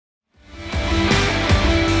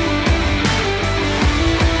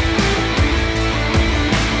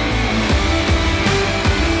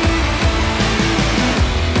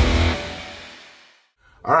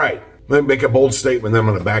Let me make a bold statement, then I'm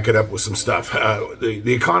going to back it up with some stuff.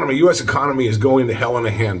 The economy, U.S. economy is going to hell in a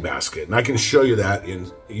handbasket, and I can show you that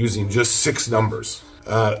in using just 6 numbers.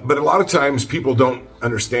 But a lot of times people don't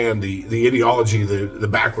understand the ideology, the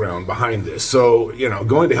background behind this. So, you know,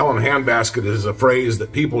 going to hell in a handbasket is a phrase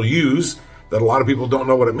that people use that a lot of people don't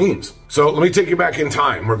know what it means. So let me take you back in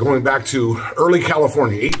time. We're going back to early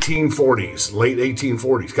California, 1840s, late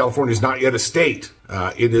 1840s. California is not yet a state.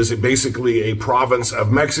 It is basically a province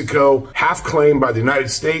of Mexico, half claimed by the United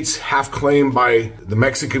States, half claimed by the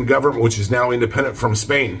Mexican government, which is now independent from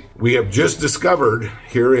Spain. We have just discovered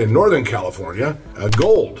here in Northern California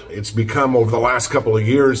gold. It's become, over the last couple of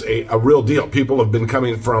years, a real deal. People have been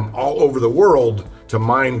coming from all over the world to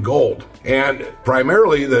mine gold. And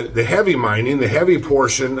primarily the heavy mining, the heavy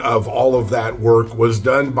portion of all of that work was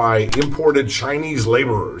done by imported Chinese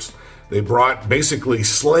laborers. They brought basically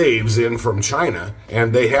slaves in from China,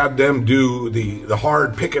 and they had them do the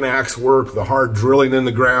hard pick and axe work, the hard drilling in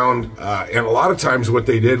the ground. And a lot of times what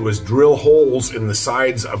they did was drill holes in the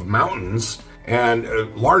sides of mountains, and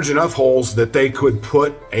large enough holes that they could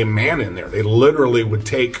put a man in there. They literally would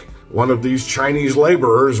take one of these Chinese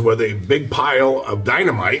laborers with a big pile of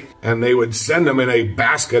dynamite, and they would send them in a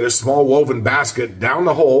basket, a small woven basket, down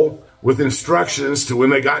the hole with instructions to when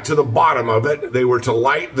they got to the bottom of it, they were to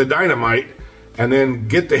light the dynamite and then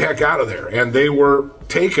get the heck out of there. And they were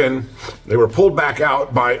pulled back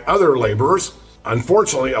out by other laborers.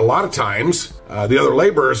 Unfortunately, a lot of times, the other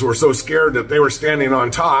laborers were so scared that they were standing on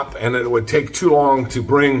top and it would take too long to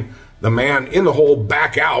bring the man in the hole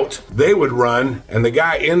back out. They would run, and the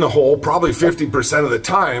guy in the hole, probably 50% of the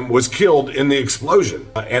time, was killed in the explosion.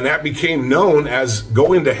 And that became known as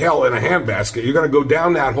going to hell in a handbasket. You're going to go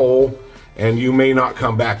down that hole, and you may not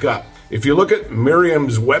come back up. If you look at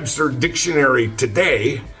Merriam-Webster dictionary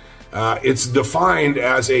today, it's defined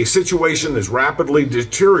as a situation that's rapidly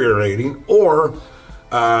deteriorating, or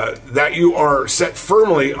that you are set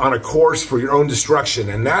firmly on a course for your own destruction.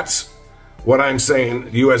 And that's what I'm saying.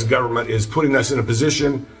 The U.S. government is putting us in a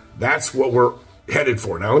position. That's what we're headed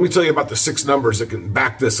for. Now, let me tell you about the 6 numbers that can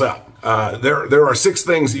back this up. There are 6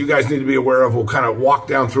 things that you guys need to be aware of. We'll kind of walk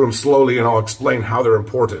down through them slowly, and I'll explain how they're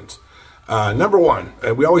important. Number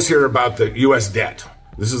 1, we always hear about the U.S. debt.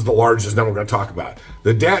 This is the largest number we're going to talk about.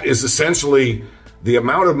 The debt is essentially the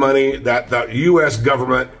amount of money that the U.S.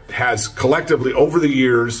 government has collectively over the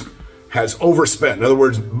years has overspent. In other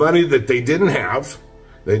words, money that they didn't have,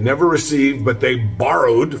 they never received, but they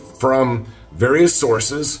borrowed from various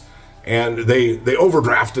sources, and they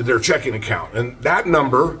overdrafted their checking account. And that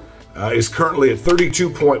number is currently at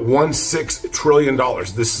 $32.16 trillion.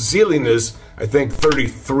 The ceiling is, I think,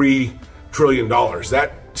 $33 trillion.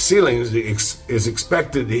 That ceiling is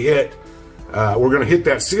expected to hit, we're going to hit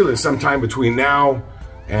that ceiling sometime between now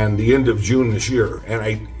and the end of June this year.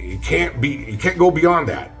 And you can't go beyond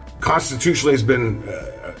that. Constitutionally has been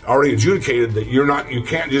already adjudicated that you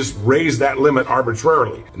can't just raise that limit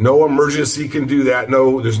arbitrarily. No emergency can do that.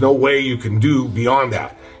 No, there's no way you can do beyond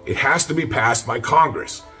that. It has to be passed by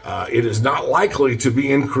Congress. It is not likely to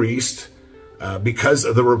be increased because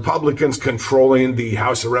of the Republicans controlling the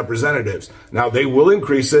House of Representatives. Now, they will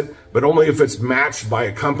increase it, but only if it's matched by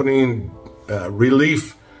accompanying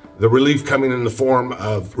relief, the relief coming in the form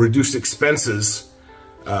of reduced expenses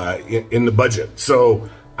in the budget. So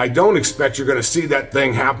I don't expect you're going to see that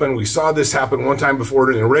thing happen. We saw this happen one time before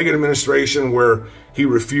during the Reagan administration, where he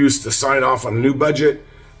refused to sign off on a new budget,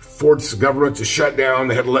 forced the government to shut down.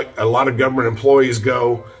 They had to let a lot of government employees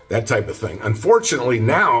go, that type of thing. Unfortunately,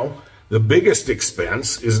 now the biggest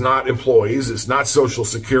expense is not employees, it's not Social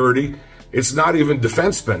Security, it's not even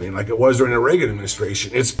defense spending like it was during the Reagan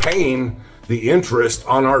administration. It's paying the interest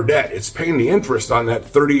on our debt. It's paying the interest on that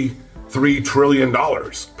 $33 trillion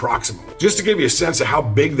approximately. Just to give you a sense of how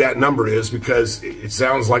big that number is, because it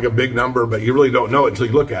sounds like a big number, but you really don't know it until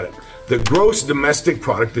you look at it. The gross domestic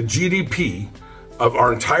product, the GDP of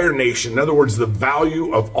our entire nation, in other words, the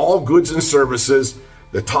value of all goods and services,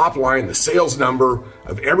 the top line, the sales number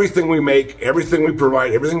of everything we make, everything we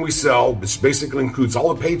provide, everything we sell, which basically includes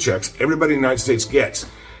all the paychecks everybody in the United States gets,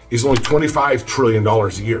 is only $25 trillion a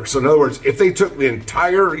year. So in other words, if they took the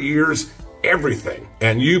entire year's everything,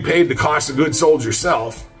 and you paid the cost of goods sold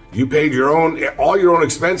yourself, you paid all your own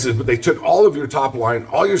expenses, but they took all of your top line,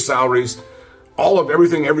 all your salaries, all of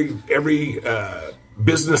everything, every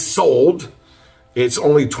business sold, it's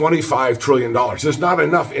only $25 trillion. There's not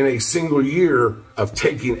enough in a single year of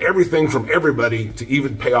taking everything from everybody to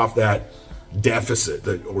even pay off that deficit,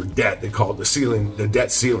 or debt. They call it the ceiling, the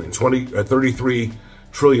debt ceiling, $33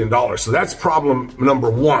 trillion. So that's problem number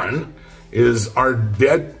 1, is our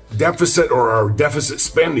debt deficit, or our deficit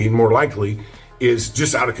spending more likely, is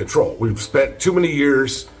just out of control. We've spent too many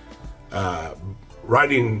years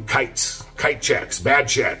writing kite checks, bad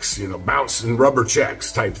checks, bounce and rubber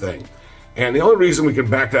checks type thing. And the only reason we can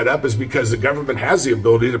back that up is because the government has the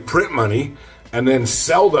ability to print money and then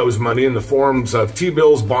sell those money in the forms of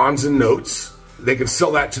T-bills, bonds, and notes. They can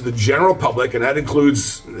sell that to the general public, and that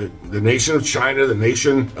includes the nation of China, the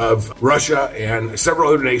nation of Russia, and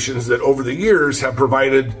several other nations that over the years have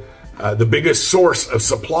provided the biggest source of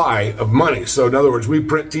supply of money. So in other words, we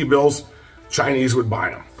print T-bills, Chinese would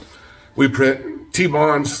buy them. We print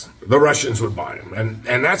T-bonds, the Russians would buy them.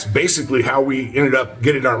 And that's basically how we ended up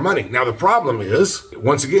getting our money. Now, the problem is,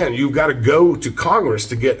 once again, you've got to go to Congress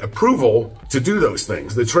to get approval to do those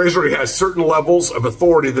things. The Treasury has certain levels of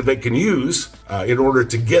authority that they can use in order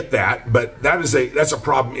to get that, but that's a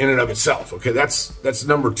problem in and of itself. Okay, that's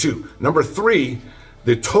number two. Number three,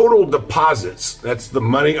 the total deposits, that's the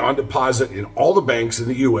money on deposit in all the banks in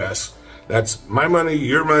the U.S., that's my money,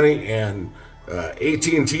 your money, and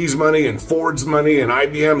AT&T's money, and Ford's money, and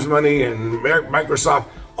IBM's money, and Microsoft,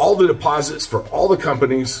 all the deposits for all the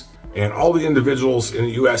companies and all the individuals in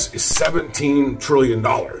the U.S. is $17 trillion.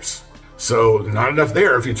 So not enough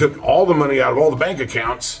there. If you took all the money out of all the bank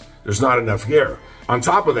accounts, there's not enough there. On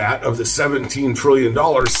top of that, of the $17 trillion,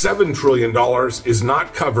 $7 trillion is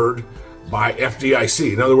not covered by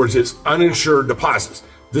FDIC. In other words, it's uninsured deposits.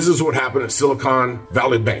 This is what happened at Silicon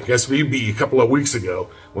Valley Bank, SVB, a couple of weeks ago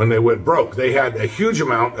when they went broke. They had a huge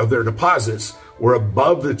amount of their deposits were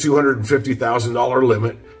above the $250,000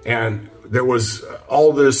 limit, and there was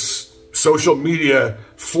all this social media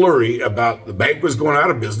flurry about the bank was going out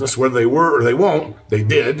of business, whether they were or they won't. They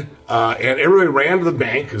did, and everybody ran to the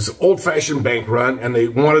bank. It's an old-fashioned bank run, and they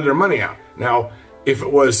wanted their money out. Now, if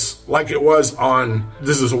it was like it was on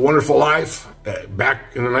This Is a Wonderful Life,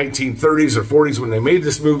 back in the 1930s or 40s when they made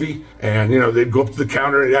this movie, and they'd go up to the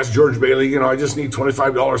counter and ask George Bailey, I just need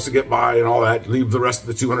 $25 to get by and all that, leave the rest of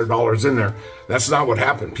the $200 in there. That's not what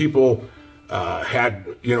happened. People had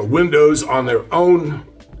windows on their own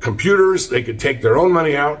computers. They could take their own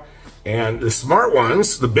money out, and the smart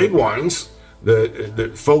ones, the big ones,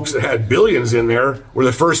 the folks that had billions in there were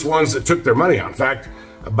the first ones that took their money out. In fact,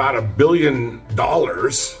 about $1 billion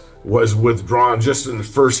was withdrawn just in the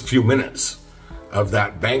first few minutes of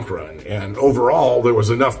that bank run. And overall, there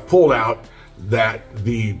was enough pulled out that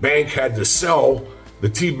the bank had to sell the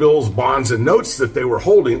T-bills, bonds, and notes that they were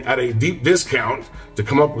holding at a deep discount to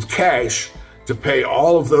come up with cash to pay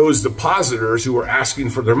all of those depositors who were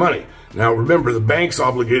asking for their money. Now, remember, the bank's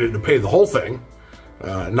obligated to pay the whole thing,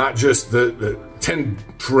 not just the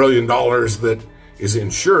 $10 trillion that is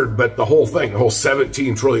insured, but the whole thing, the whole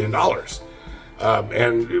 $17 trillion.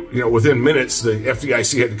 And within minutes, the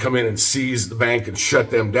FDIC had to come in and seize the bank and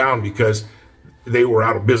shut them down because they were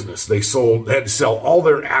out of business. They had to sell all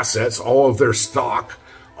their assets, all of their stock,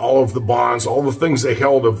 all of the bonds, all the things they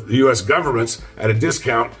held of the U.S. governments at a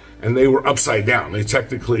discount, and they were upside down. They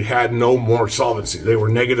technically had no more solvency. They were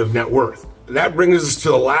negative net worth. That brings us to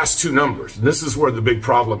the last two numbers, and this is where the big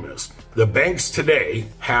problem is. The banks today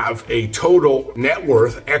have a total net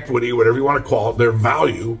worth, equity, whatever you want to call it, their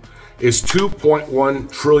value is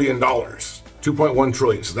 $2.1 trillion. 2.1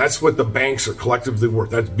 trillion. So that's what the banks are collectively worth.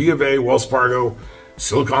 That's B of A, Wells Fargo,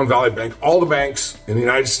 Silicon Valley Bank. All the banks in the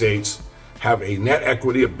United States have a net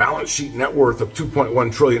equity, a balance sheet net worth of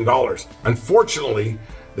 $2.1 trillion. Unfortunately,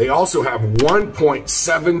 they also have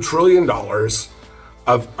 $1.7 trillion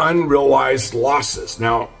of unrealized losses.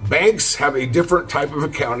 Now, banks have a different type of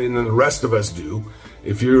accounting than the rest of us do.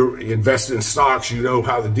 If you invest in stocks, you know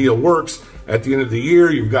how the deal works. At the end of the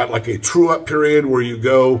year, you've got like a true-up period where you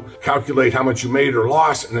go calculate how much you made or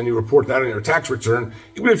lost, and then you report that on your tax return.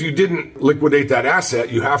 Even if you didn't liquidate that asset,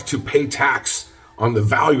 you have to pay tax on the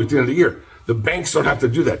value at the end of the year. The banks don't have to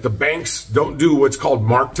do that. The banks don't do what's called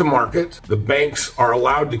mark to market. The banks are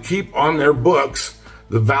allowed to keep on their books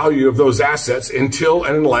the value of those assets until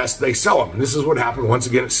and unless they sell them. And this is what happened once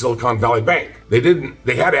again at Silicon Valley Bank.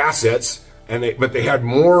 They had assets, but they had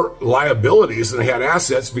more liabilities than they had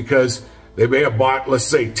assets because they may have bought, let's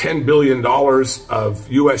say, $10 billion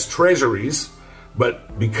of U.S. treasuries,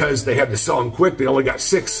 but because they had to sell them quick, they only got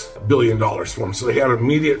 $6 billion for them. So they had an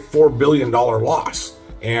immediate $4 billion loss.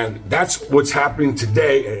 And that's what's happening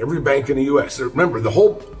today at every bank in the U.S. Remember, the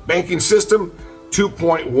whole banking system,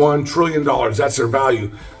 $2.1 trillion, that's their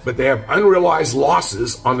value, but they have unrealized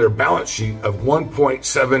losses on their balance sheet of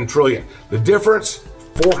 $1.7 trillion. The difference,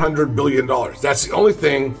 $400 billion. That's the only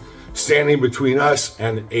thing standing between us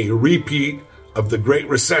and a repeat of the Great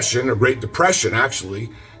Recession, or Great Depression, actually,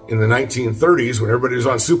 in the 1930s when everybody was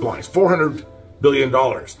on soup lines. $400 billion,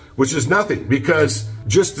 which is nothing, because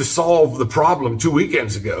just to solve the problem 2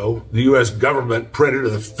 weekends ago, the U.S. government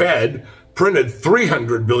the Fed printed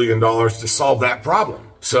 $300 billion to solve that problem.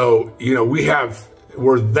 So, you know,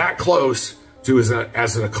 we're that close to,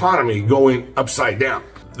 as an economy, going upside down.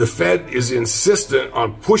 The Fed is insistent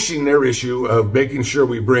on pushing their issue of making sure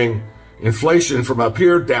we bring inflation from up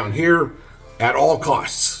here down here at all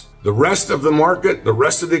costs. The rest of the market, the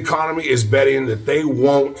rest of the economy is betting that they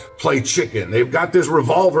won't play chicken. They've got this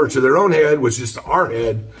revolver to their own head, which is to our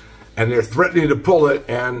head, and they're threatening to pull it.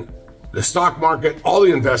 And the stock market, all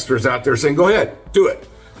the investors out there saying, go ahead, do it,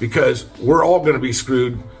 because we're all going to be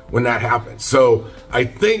screwed when that happens. So I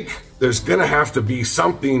think there's going to have to be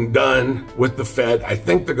something done with the Fed. I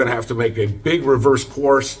think they're going to have to make a big reverse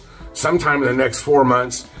course sometime in the next 4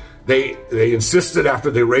 months. They insisted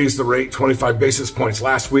after they raised the rate 25 basis points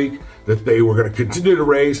last week that they were going to continue to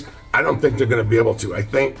raise. I don't think they're going to be able to. I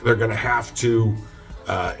think they're going to have to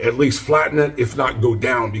at least flatten it, if not go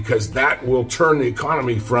down, because that will turn the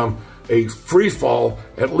economy from a free fall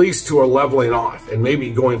at least to a leveling off and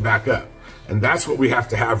maybe going back up. And that's what we have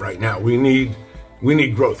to have right now. We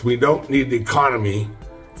need growth. We don't need the economy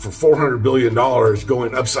for $400 billion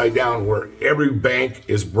going upside down where every bank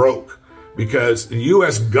is broke, because the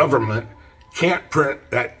U.S. government can't print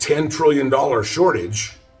that $10 trillion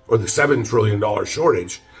shortage or the $7 trillion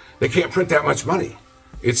shortage. They can't print that much money.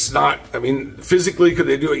 It's not, I mean, physically, could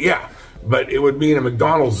they do it? Yeah. But it would mean a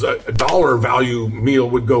McDonald's, a dollar value meal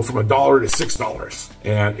would go from $1 to $6.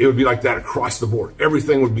 And it would be like that across the board.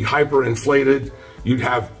 Everything would be hyperinflated. You'd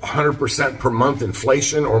have 100% per month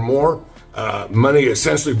inflation or more. Money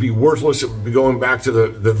essentially be worthless. It would be going back to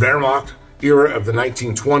the Wehrmacht era of the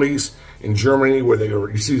 1920s in Germany,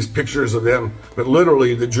 where you see these pictures of them. But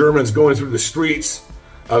literally, the Germans going through the streets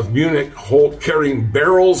of Munich carrying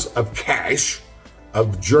barrels of cash,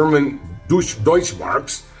 of German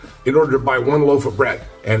Deutschmarks, in order to buy one loaf of bread.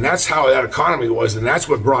 And that's how that economy was, and that's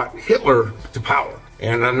what brought Hitler to power.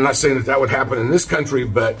 And I'm not saying that that would happen in this country,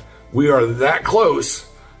 but we are that close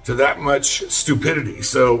to that much stupidity.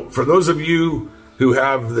 So for those of you who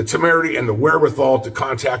have the temerity and the wherewithal to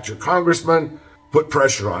contact your congressman, put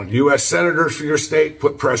pressure on them. U.S. senators for your state,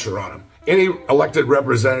 put pressure on them. Any elected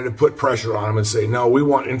representative, put pressure on them and say, no, we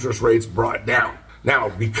want interest rates brought down. Now,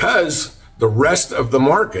 because the rest of the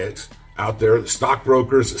market out there, the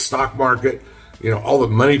stockbrokers, the stock market, you know, all the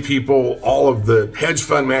money people, all of the hedge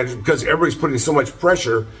fund managers, because everybody's putting so much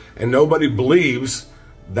pressure and nobody believes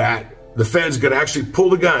that the Fed's going to actually pull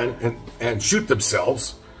the gun and shoot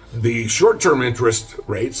themselves. The short-term interest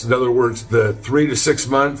rates, in other words, the 3 to 6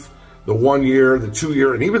 month, the 1 year, the 2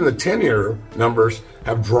 year, and even the 10-year numbers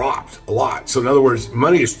have dropped a lot. So in other words,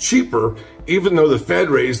 money is cheaper, even though the Fed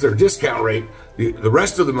raised their discount rate. The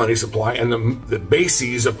rest of the money supply and the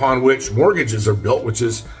bases upon which mortgages are built, which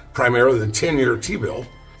is primarily the 10-year T-bill,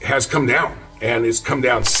 has come down. And it's come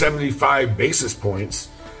down 75 basis points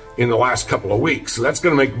in the last couple of weeks. So that's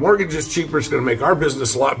going to make mortgages cheaper. It's going to make our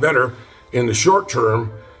business a lot better in the short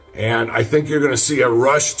term. And I think you're going to see a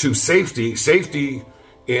rush to safety. Safety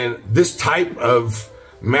in this type of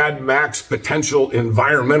Mad Max potential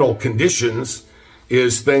environmental conditions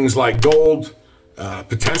is things like gold,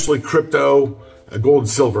 potentially crypto, gold and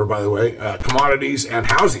silver, by the way, commodities, and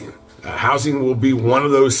housing. Housing will be one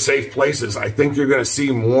of those safe places. I think you're going to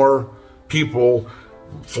see more people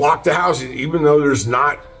flock to housing, even though there's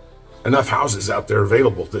not enough houses out there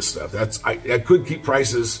available for this stuff. That could keep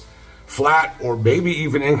prices flat or maybe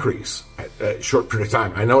even increase at a short period of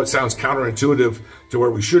time. I know it sounds counterintuitive to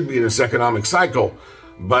where we should be in this economic cycle,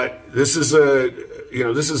 but this is a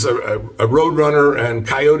roadrunner and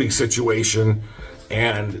coyote situation,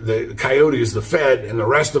 and the coyote is the Fed and the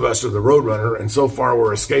rest of us are the roadrunner, and so far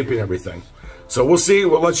we're escaping everything. So we'll see.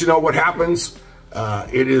 We'll let you know what happens.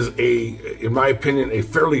 It is in my opinion, a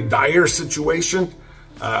fairly dire situation,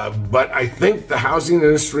 but I think the housing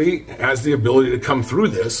industry has the ability to come through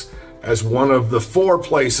this as one of the 4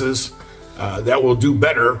 places that will do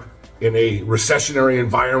better in a recessionary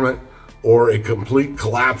environment or a complete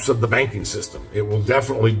collapse of the banking system. It will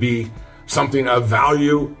definitely be something of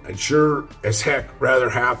value. I'd sure as heck rather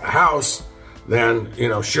have a house than, you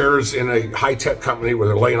know, shares in a high-tech company where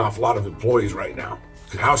they're laying off a lot of employees right now.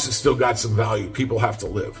 The house has still got some value. People have to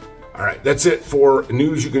live. All right, that's it for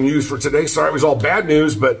news you can use for today. Sorry it was all bad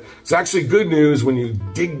news, but it's actually good news when you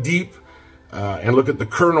dig deep and look at the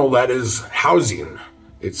kernel that is housing.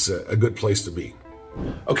 It's a good place to be.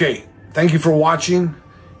 Okay, thank you for watching.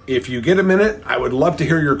 If you get a minute, I would love to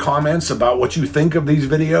hear your comments about what you think of these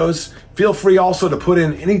videos. Feel free also to put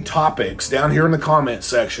in any topics down here in the comment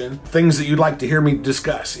section, things that you'd like to hear me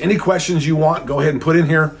discuss. Any questions you want, go ahead and put in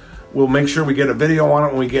here. We'll make sure we get a video on it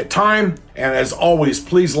when we get time. And as always,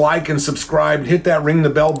 please like and subscribe. Hit that ring the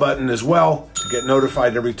bell button as well to get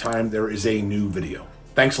notified every time there is a new video.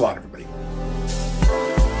 Thanks a lot, everybody.